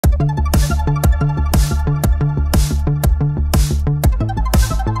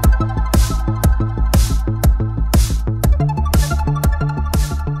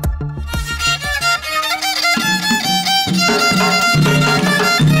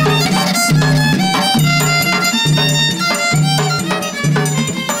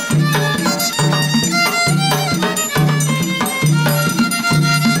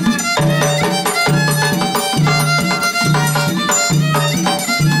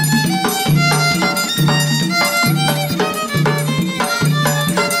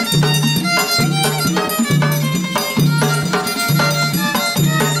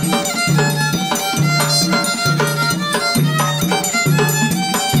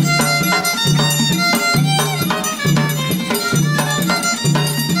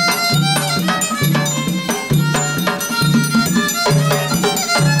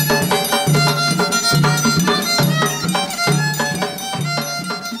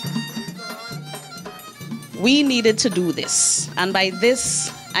we needed to do this. And by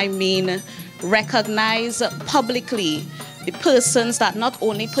this, I mean recognize publicly the persons that not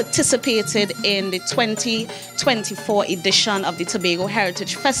only participated in the 2024 edition of the Tobago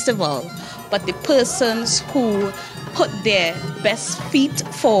Heritage Festival, but the persons who put their best feet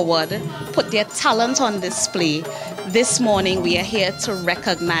forward, put their talent on display. This morning we are here to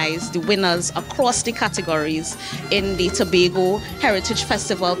recognize the winners across the categories in the Tobago Heritage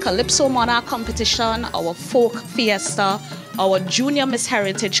Festival Calypso Monarch competition, our folk fiesta, our Junior Miss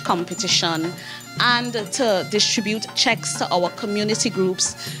Heritage competition, and to distribute checks to our community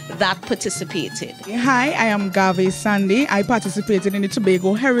groups that participated. Hi, I am Gottsleben. I participated in the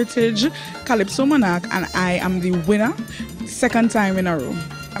Tobago Heritage Calypso Monarch and I am the winner, second time in a row.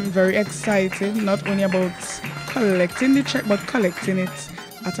 I'm very excited, not only about collecting the check, but collecting it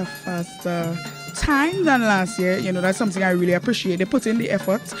at a faster time than last year. You know, that's something I really appreciate. They put in the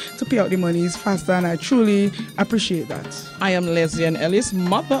effort to pay out the monies faster, and I truly appreciate that. I am Leslie Ellis,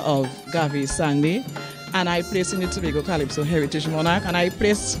 mother of Gottsleben, and I placed in the Tobago Calypso Heritage Monarch, and I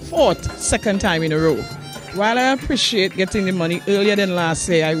placed fourth, second time in a row. While I appreciate getting the money earlier than last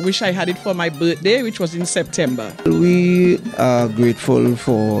year, I wish I had it for my birthday, which was in September. We are grateful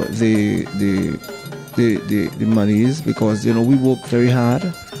for the monies because, you know, we work very hard,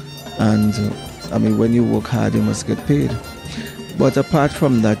 and I mean, when you work hard, you must get paid. But apart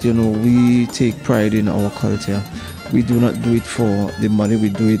from that, you know, we take pride in our culture. We do not do it for the money. We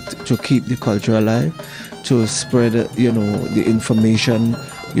do it to keep the culture alive, to spread, you know, the information,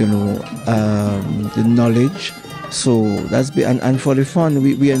 you know, the knowledge. So that's and for the fun,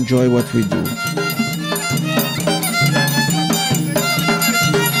 we enjoy what we do.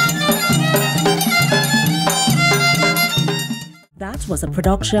 That was a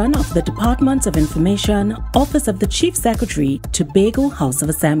production of the Department of Information, Office of the Chief Secretary, Tobago House of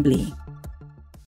Assembly.